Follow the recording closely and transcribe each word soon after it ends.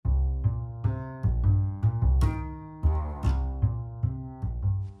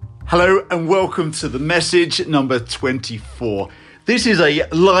Hello and welcome to the message number 24. This is a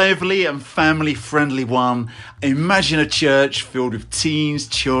lively and family-friendly one. Imagine a church filled with teens,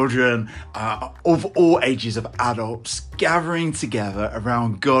 children, of all ages of adults gathering together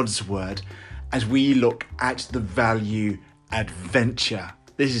around God's word as we look at the value adventure.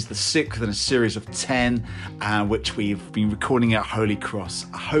 This is the sixth in a series of 10, which we've been recording at Holy Cross.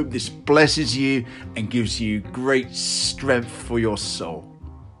 I hope this blesses you and gives you great strength for your soul.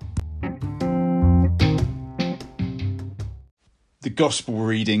 The gospel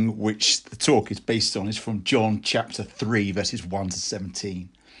reading which the talk is based on is from John chapter 3, verses 1 to 17.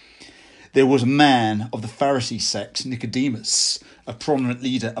 There was a man of the Pharisee sect, Nicodemus, a prominent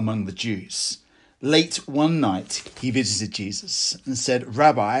leader among the Jews. Late one night, he visited Jesus and said,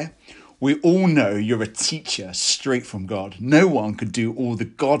 "Rabbi, we all know you're a teacher straight from God. No one could do all the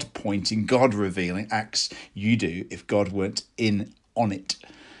God-pointing, God-revealing acts you do if God weren't in on it."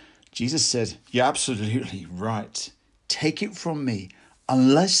 Jesus said, "You're absolutely right. Take it from me,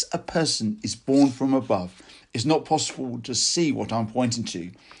 unless a person is born from above, it's not possible to see what I'm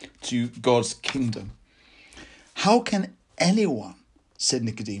pointing to God's kingdom." "How can anyone," said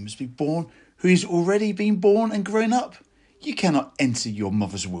Nicodemus, "be born who has already been born and grown up? You cannot enter your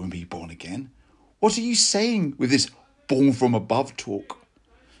mother's womb and be born again. What are you saying with this born from above talk?"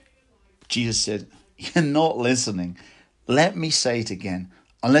 Jesus said, "You're not listening. Let me say it again.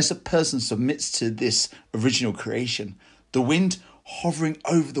 Unless a person submits to this original creation, the wind hovering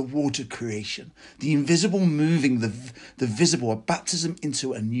over the water creation, the invisible moving the visible, a baptism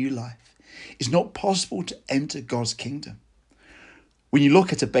into a new life, it's not possible to enter God's kingdom." When you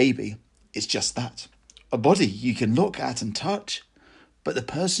look at a baby, it's just that. A body you can look at and touch, but the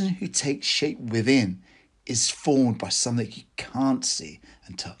person who takes shape within is formed by something you can't see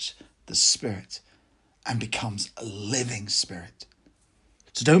and touch, the Spirit, and becomes a living spirit.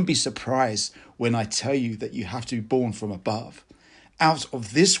 So don't be surprised when I tell you that you have to be born from above, out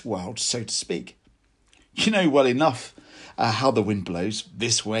of this world, so to speak. You know well enough how the wind blows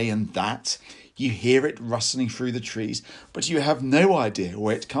this way and that. You hear it rustling through the trees, but you have no idea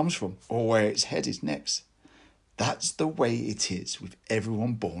where it comes from or where its head is next. That's the way it is with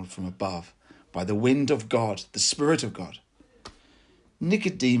everyone born from above, by the wind of God, the Spirit of God.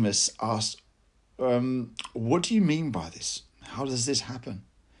 Nicodemus asked, "What do you mean by this? How does this happen?"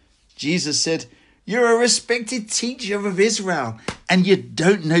 Jesus said, "You're a respected teacher of Israel, and you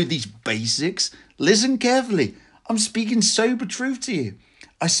don't know these basics? Listen carefully. I'm speaking sober truth to you.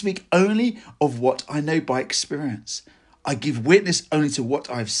 I speak only of what I know by experience. I give witness only to what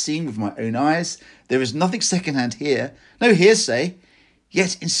I've seen with my own eyes. There is nothing secondhand here, no hearsay.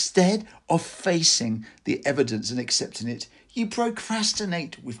 Yet instead of facing the evidence and accepting it, you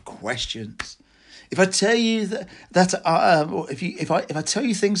procrastinate with questions. If I tell you if I tell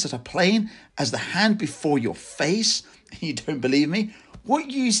you things that are plain as the hand before your face, and you don't believe me, what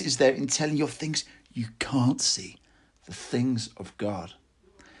use is there in telling you things you can't see, the things of God?"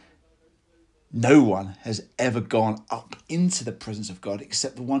 No one has ever gone up into the presence of God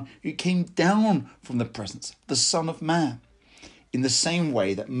except the one who came down from the presence, the Son of Man. In the same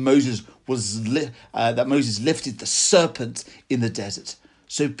way that Moses lifted the serpent in the desert,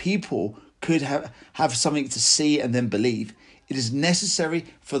 so people could have something to see and then believe, it is necessary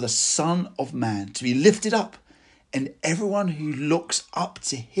for the Son of Man to be lifted up, and everyone who looks up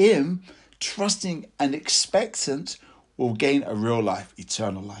to him, trusting and expectant, will gain a real life,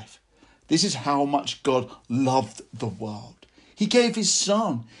 eternal life. This is how much God loved the world. He gave his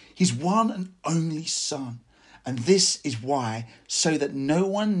Son, his one and only Son. And this is why, so that no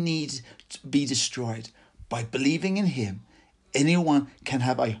one needs to be destroyed, by believing in him, anyone can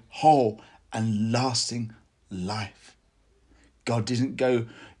have a whole and lasting life. God didn't go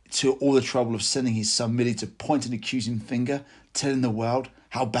to all the trouble of sending his Son merely to point an accusing finger, telling the world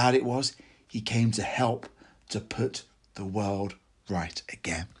how bad it was. He came to help to put the world right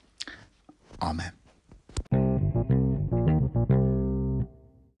again. Amen.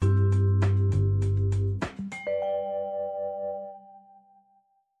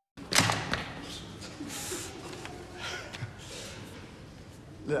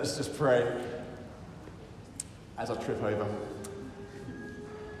 Let's just pray as I trip over.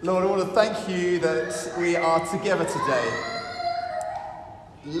 Lord, I want to thank you that we are together today,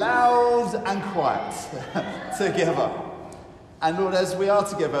 loud and quiet together. And Lord, as we are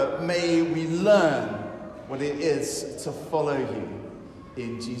together, may we learn what it is to follow you.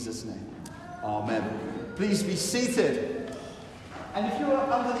 In Jesus' name, amen. Please be seated. And if you're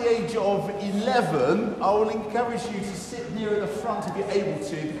under the age of 11, I will encourage you to sit near the front if you're able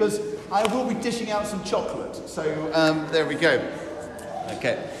to, because I will be dishing out some chocolate. So there we go.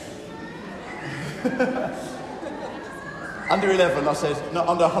 Okay. Under 11, I said. No,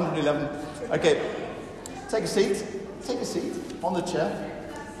 under 111. Okay. Take a seat. Take a seat on the chair.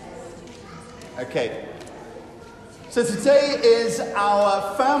 Okay. So today is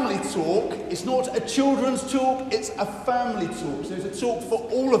our family talk. It's not a children's talk, it's a family talk. So it's a talk for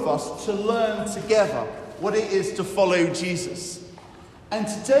all of us to learn together what it is to follow Jesus. And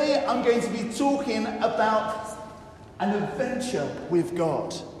today I'm going to be talking about an adventure with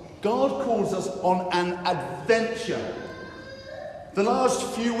God. God calls us on an adventure. The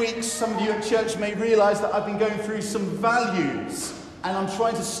last few weeks, some of you at church may realise that I've been going through some values. And I'm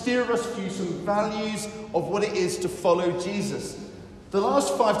trying to steer us through some values of what it is to follow Jesus. The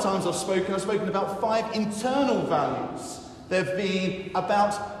last 5 times I've spoken about 5 internal values. They've been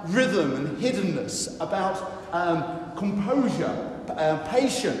about rhythm and hiddenness, about composure,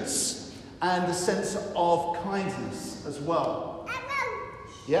 patience, and a sense of kindness as well.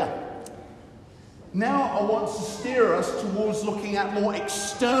 Yeah. Now I want to steer us towards looking at more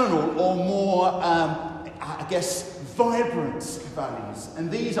external or more, vibrant values. And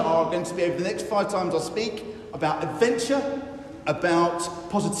these are going to be, over the next 5 times I speak, about adventure, about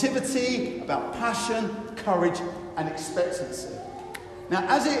positivity, about passion, courage, and expectancy. Now,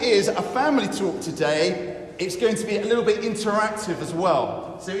 as it is a family talk today, it's going to be a little bit interactive as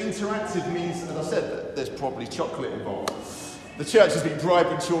well. So interactive means, as I said, that there's probably chocolate involved. The church has been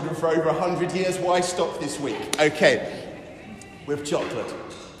bribing children for over 100 years. Why stop this week? Okay, with chocolate.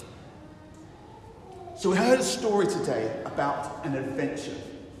 So we heard a story today about an adventure.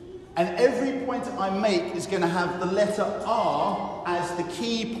 And every point I make is going to have the letter R as the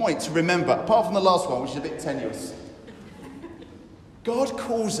key point to remember, apart from the last one, which is a bit tenuous. God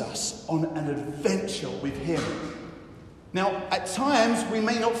calls us on an adventure with him. Now, at times, we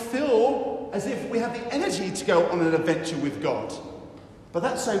may not feel as if we have the energy to go on an adventure with God. But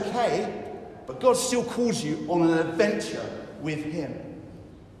that's okay. But God still calls you on an adventure with him.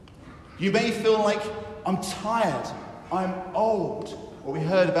 You may feel like, I'm tired, I'm old. Well, we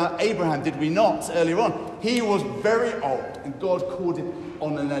heard about Abraham, did we not, earlier on? He was very old, and God called him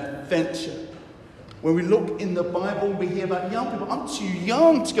on an adventure. When we look in the Bible, we hear about young people. I'm too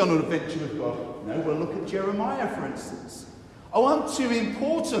young to go on an adventure with God. No, we'll look at Jeremiah, for instance. Oh, I'm too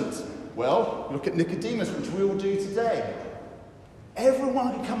important. Well, look at Nicodemus, which we will do today.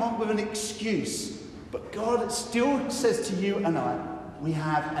 Everyone can come up with an excuse, but God still says to you and I, we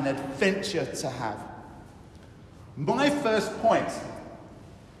have an adventure to have. My first point,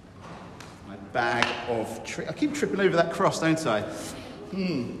 my bag of I keep tripping over that cross, don't I?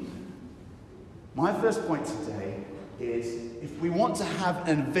 My first point today is, if we want to have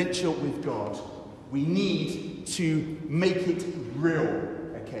an adventure with God, we need to make it real.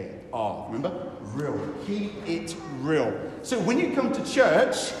 Okay, remember? Real. Keep it real. So when you come to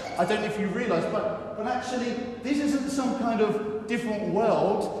church, I don't know if you realise, but actually, this isn't some kind of different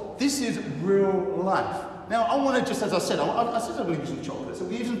world. This is real life. Now, I want to just, as I said, I said I'm going to use some chocolate. So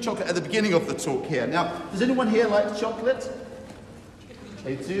we're using chocolate at the beginning of the talk here. Now, does anyone here like chocolate?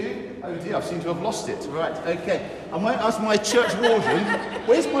 They do? Oh dear, I seem to have lost it. Right, okay. I might ask my church warden.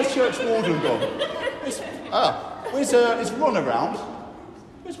 Where's my church warden gone? Is Ron around?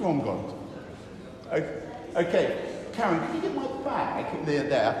 Where's Ron gone? Okay. Karen, can you get my bag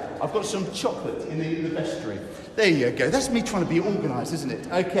there? I've got some chocolate in the vestry. There you go. That's me trying to be organised, isn't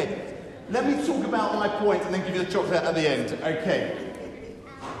it? Okay. Let me talk about my point and then give you the chocolate at the end. Okay.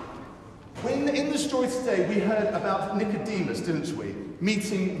 In the story today, we heard about Nicodemus, didn't we?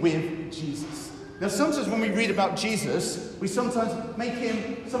 Meeting with Jesus. Now, sometimes when we read about Jesus, we sometimes make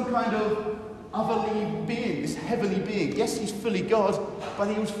him some kind of otherly being, this heavenly being. Yes, he's fully God, but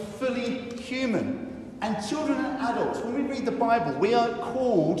he was fully human. And children and adults, when we read the Bible, we are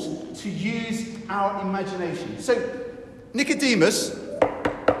called to use our imagination. So, Nicodemus,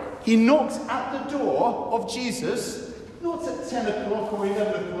 he knocked at the door of Jesus, not at 10 o'clock or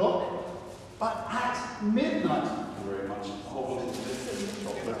 11 o'clock, but at midnight. Thank you very much. Hold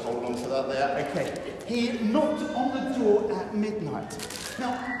on to that there. Okay. He knocked on the door at midnight.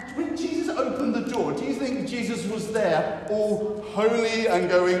 Now, when Jesus opened the door, do you think Jesus was there all holy and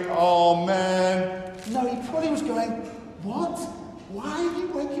going, oh man? No, he probably was going, what? Why are you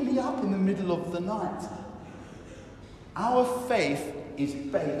waking me up in the middle of the night? Our faith is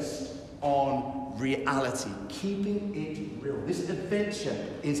based on reality, keeping it real. This adventure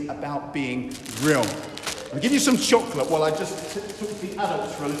is about being real. I'll give you some chocolate while I just talk to the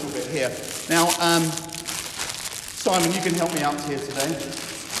adults for a little bit here. Now, Simon, you can help me out here today.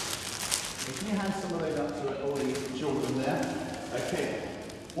 Can you hand some of those out to all the children there? Okay.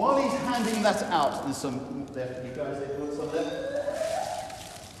 While he's handing that out, there's some there for you guys. They've got some there.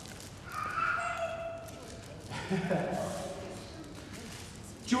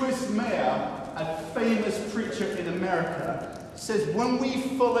 Joyce Meyer, a famous preacher in America, says when we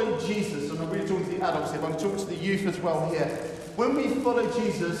follow Jesus, and I'm really talking to the adults here, but I'm talking to the youth as well here. When we follow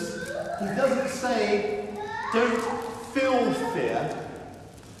Jesus, he doesn't say, don't feel fear.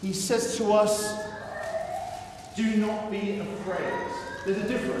 He says to us, do not be afraid. There's a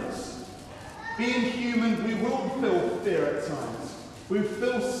difference. Being human, we will feel fear at times. We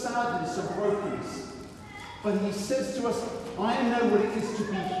feel sadness and brokenness. But he says to us, I know what it is to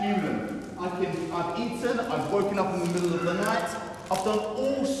be human. I've eaten, I've woken up in the middle of the night, I've done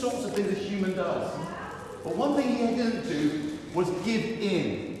all sorts of things a human does. But one thing he didn't do was give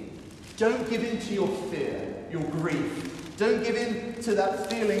in. Don't give in to your fear, your grief. Don't give in to that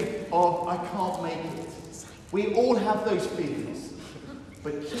feeling of, I can't make it. We all have those feelings.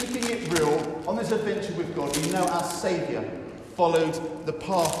 But keeping it real, on this adventure with God, we know our Saviour followed the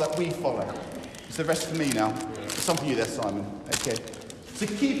path that we follow. It's the rest for me now. Some for you there, Simon. Okay. To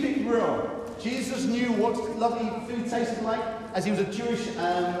keep it real, Jesus knew what lovely food tasted like. As he was a Jewish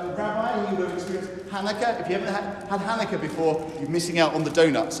rabbi, he would have experienced Hanukkah. If you haven't had Hanukkah before, you're missing out on the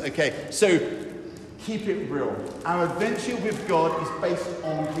donuts. Okay, so keep it real. Our adventure with God is based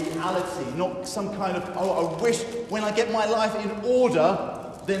on reality, not some kind of, oh, I wish when I get my life in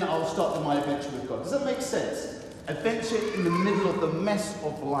order, then I'll start my adventure with God. Does that make sense? Adventure in the middle of the mess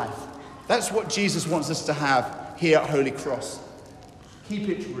of life. That's what Jesus wants us to have here at Holy Cross. Keep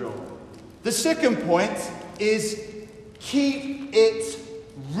it real. The second point is keep it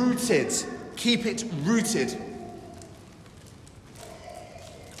rooted. Keep it rooted.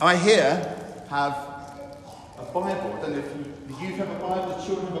 I here have a Bible. I don't know if the youth have a Bible, the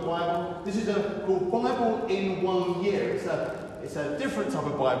children have a Bible. This is called Bible in 1 year. It's a different type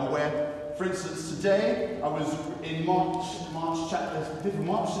of Bible where, for instance, today I was in March chapter 5th of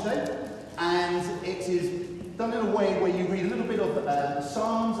March today, and it is done in a way where you read a little bit of the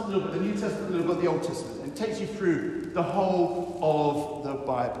Psalms, a little bit of the New Testament, a little bit of the Old Testament. And it takes you through the whole of the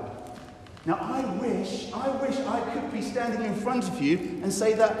Bible. Now, I wish I could be standing in front of you and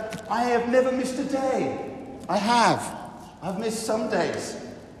say that I have never missed a day. I have. I've missed some days.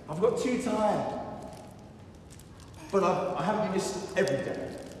 I've got too tired. But I haven't missed every day.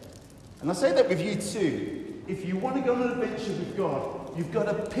 And I say that with you too. If you want to go on an adventure with God, you've got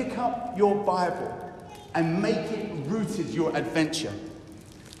to pick up your Bible and make it rooted, your adventure.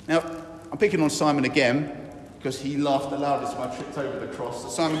 Now, I'm picking on Simon again, because he laughed the loudest when I tripped over the cross. So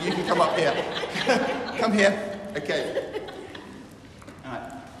Simon, you can come up here. Come here. Okay. All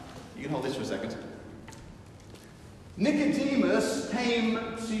right. You can hold this for a second. Nicodemus came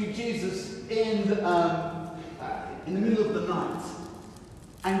to Jesus in the middle of the night.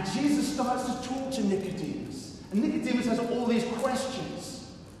 And Jesus starts to talk to Nicodemus. And Nicodemus has all these questions.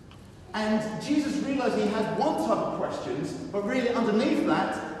 And Jesus realized he had one type of questions, but really underneath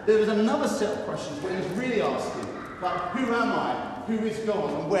that, there was another set of questions where he was really asking, like, who am I? Who is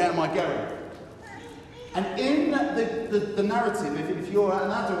God? And where am I going? And in the narrative, if you're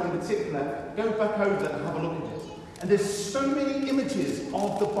an adult in particular, go back over and have a look at it. And there's so many images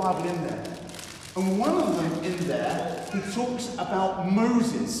of the Bible in there. And one of them in there, he talks about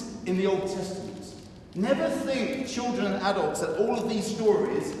Moses in the Old Testament. Never think, children and adults, that all of these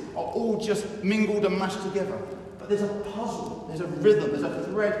stories are all just mingled and mashed together. But there's a puzzle, there's a rhythm, there's a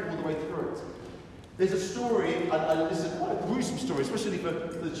thread all the way through it. There's a story, this is quite a gruesome story, especially for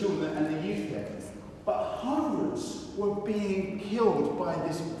the children and the youth here. But hundreds were being killed by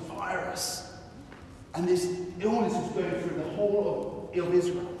this virus. And this illness was going through the whole of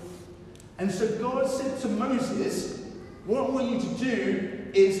Israel. And so God said to Moses, what I want you to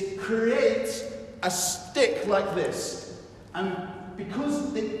do is create a stick like this. And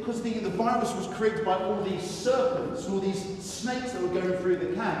because the virus was created by all these serpents, all these snakes that were going through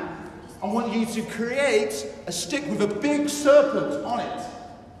the camp, I want you to create a stick with a big serpent on it.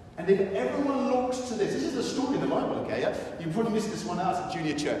 And if everyone looks to this is a story in the Bible, okay? Yeah? You probably missed this one out at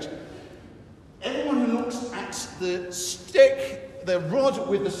junior church. Everyone who looks at the stick, the rod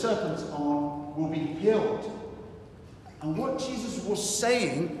with the serpent on, will be healed. And what Jesus was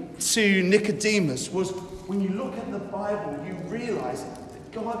saying to Nicodemus was, when you look at the Bible, you realize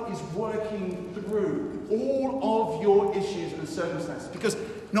that God is working through all of your issues and circumstances. Because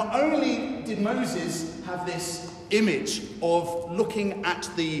not only did Moses have this image of looking at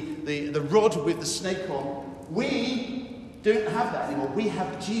the rod with the snake on, we don't have that anymore. We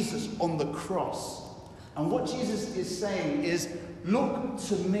have Jesus on the cross. And what Jesus is saying is, look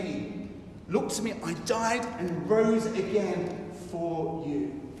to me. Look to me. I died and rose again for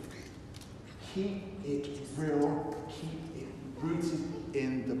you. Keep it real. Keep it rooted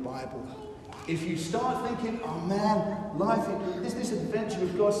in the Bible. If you start thinking, oh man, life, this adventure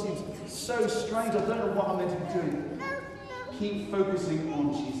with God seems so strange, I don't know what I'm meant to be doing. Keep focusing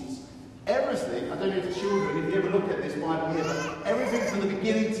on Jesus. Everything, I don't know if the children, if you ever look at this Bible here, but everything from the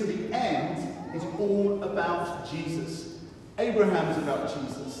beginning to the end is all about Jesus. Abraham is about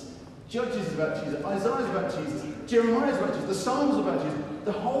Jesus. Judges is about Jesus. Isaiah is about Jesus. Jeremiah is about Jesus. The Psalms are about Jesus.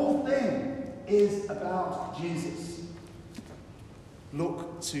 The whole thing is about Jesus.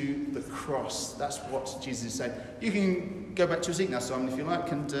 Look to the cross. That's what Jesus is saying. You can go back to your seat now, Simon, if you like,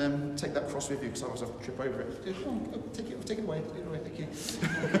 and take that cross with you, because otherwise I'll trip over it. Take it away. Thank you.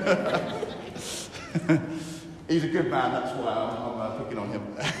 He's a good man, that's why I'm picking on him.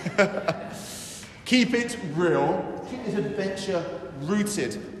 Keep it real. Keep this adventure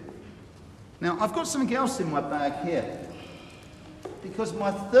rooted. Now, I've got something else in my bag here. Because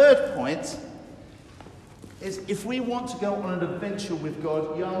my third point is if we want to go on an adventure with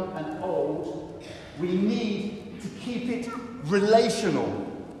God, young and old, we need to keep it relational.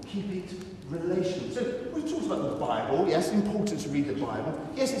 Keep it relational. So we've talked about the Bible. Yes, it's important to read the Bible.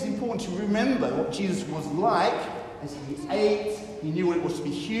 Yes, it's important to remember what Jesus was like as he ate. He knew what it was to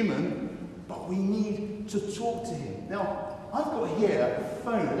be human. But we need to talk to him. Now, I've got here a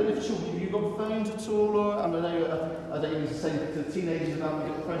phone. I don't know if you've got phones at all, or I don't know the same to the teenagers about them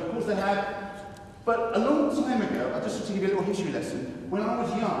get phones. Of course they have. But a long time ago, I just want to give you a little history lesson. When I was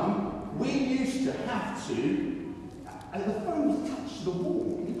young, we used to have to, and the phone was attached to the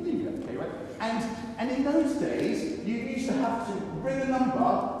wall. Can you believe it? Okay, right? And in those days, you used to have to ring a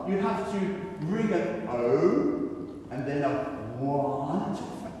number. You have to ring an O, and then a 1. It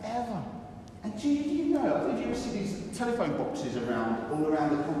took forever. And do you know, I don't know if you ever see these telephone boxes all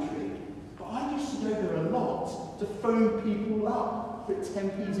around the country, but I used to go there a lot to phone people up, put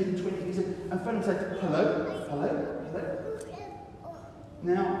 10p's in, 20p's in, and phone them and say, hello.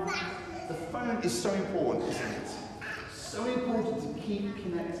 Now, the phone is so important, isn't it? So important to keep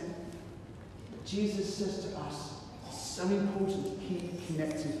connected. But Jesus says to us, it's so important to keep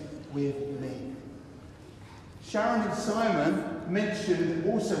connected with me. Sharon and Simon mentioned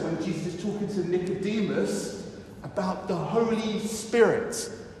also when Jesus is talking to Nicodemus about the Holy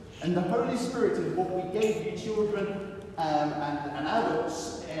Spirit. And the Holy Spirit is what we gave you children and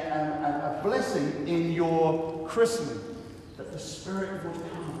adults a blessing in your christening. That the Spirit would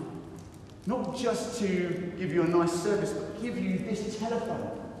come. Not just to give you a nice service, but give you this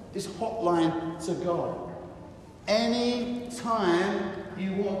telephone, this hotline to God. Any time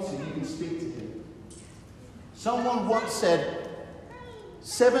you want to, you can speak to him. Someone once said,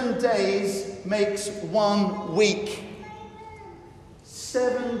 7 days makes 1 week.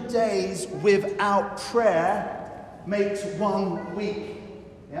 7 days without prayer makes 1 week.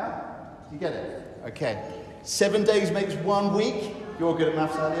 Yeah? Do you get it? Okay. 7 days makes 1 week. You're good at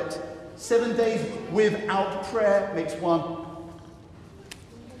maths, Elliot. 7 days without prayer makes 1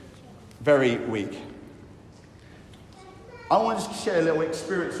 very week. I want to share a little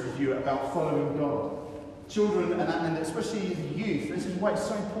experience with you about following God. Children, and especially the youth, this is why it's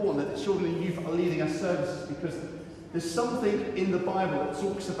so important that the children and youth are leading our services, because there's something in the Bible that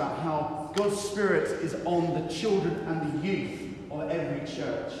talks about how God's Spirit is on the children and the youth of every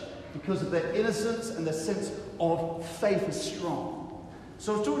church, because of their innocence and their sense of faith is strong.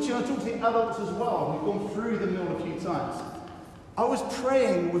 So I've talked to the adults as well, who've gone through the mill a few times. I was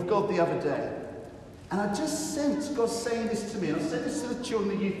praying with God the other day, and I just sensed God saying this to me, and I said this to the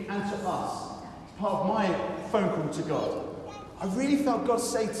children and the youth and to us. Part of my phone call to God. I really felt God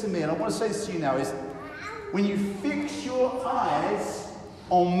say to me, and I want to say this to you now, is when you fix your eyes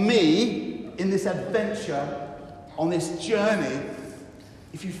on me in this adventure, on this journey,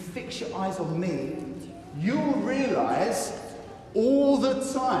 if you fix your eyes on me, you'll realize all the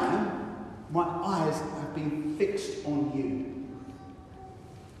time my eyes have been fixed on you.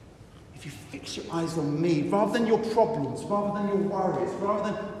 If you fix your eyes on me, rather than your problems, rather than your worries,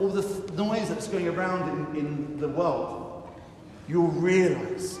 rather than all the noise that's going around in the world, you'll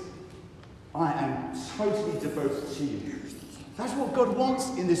realize I am totally devoted to you. That's what God wants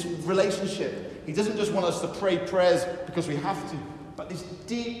in this relationship. He doesn't just want us to pray prayers because we have to, but this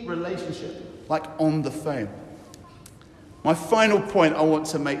deep relationship, like on the phone. My final point I want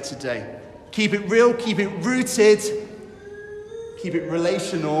to make today. Keep it real, keep it rooted, keep it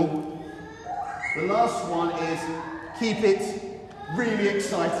relational. The last one is keep it really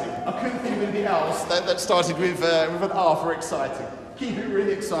exciting. I couldn't think of anything else that started with an R for exciting. Keep it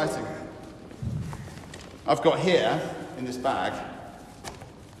really exciting. I've got here, in this bag,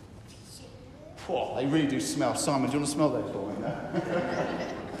 they really do smell. Simon, do you want to smell those for me?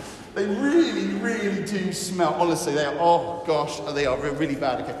 They really, really do smell. Honestly, they are, oh gosh, they are really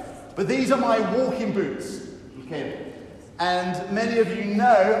bad. Okay. but these are my walking boots. Okay. And many of you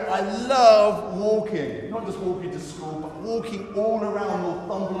know I love walking. Not just walking to school, but walking all around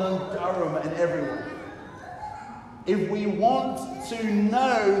Northumberland, Durham, and everywhere. If we want to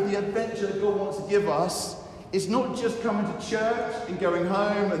know the adventure that God wants to give us, it's not just coming to church and going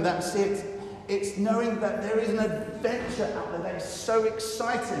home and that's it. It's knowing that there is an adventure out there that is so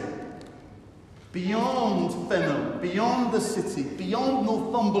exciting. Beyond Fenham, beyond the city, beyond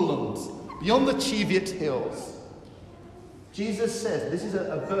Northumberland, beyond the Cheviot Hills. Jesus says, this is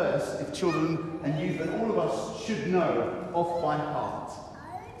a verse if children and youth and all of us should know off by heart.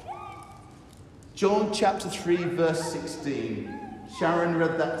 John chapter 3 verse 16. Sharon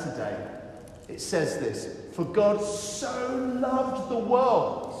read that today. It says this, for God so loved the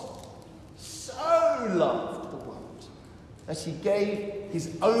world, that he gave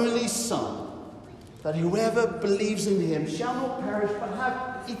his only Son, that whoever believes in him shall not perish but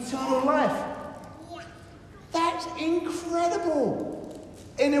have eternal life. That's incredible.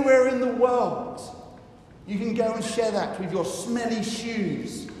 Anywhere in the world, you can go and share that with your smelly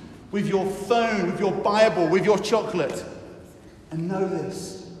shoes, with your phone, with your Bible, with your chocolate. And know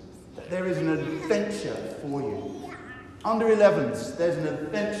this, that there is an adventure for you. Under 11s, there's an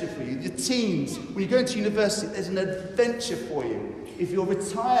adventure for you. The teens, when you go into university, there's an adventure for you. If you're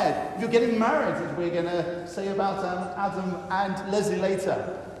retired, if you're getting married, as we're going to say about Adam and Leslie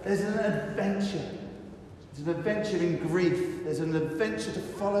later, there's an adventure. There's an adventure in grief. There's an adventure to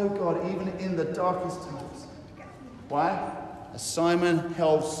follow God even in the darkest times. Why? As Simon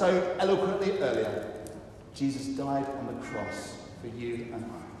held so eloquently earlier, Jesus died on the cross for you and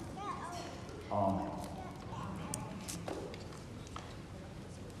I. Amen.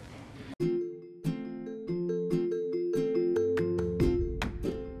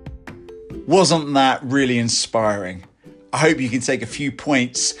 Wasn't that really inspiring? I hope you can take a few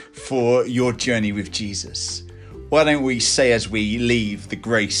points for your journey with Jesus. Why don't we say as we leave the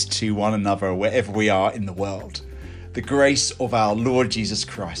grace to one another wherever we are in the world? The grace of our Lord Jesus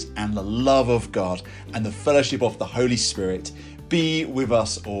Christ and the love of God and the fellowship of the Holy Spirit be with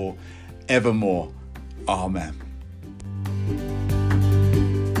us all evermore. Amen.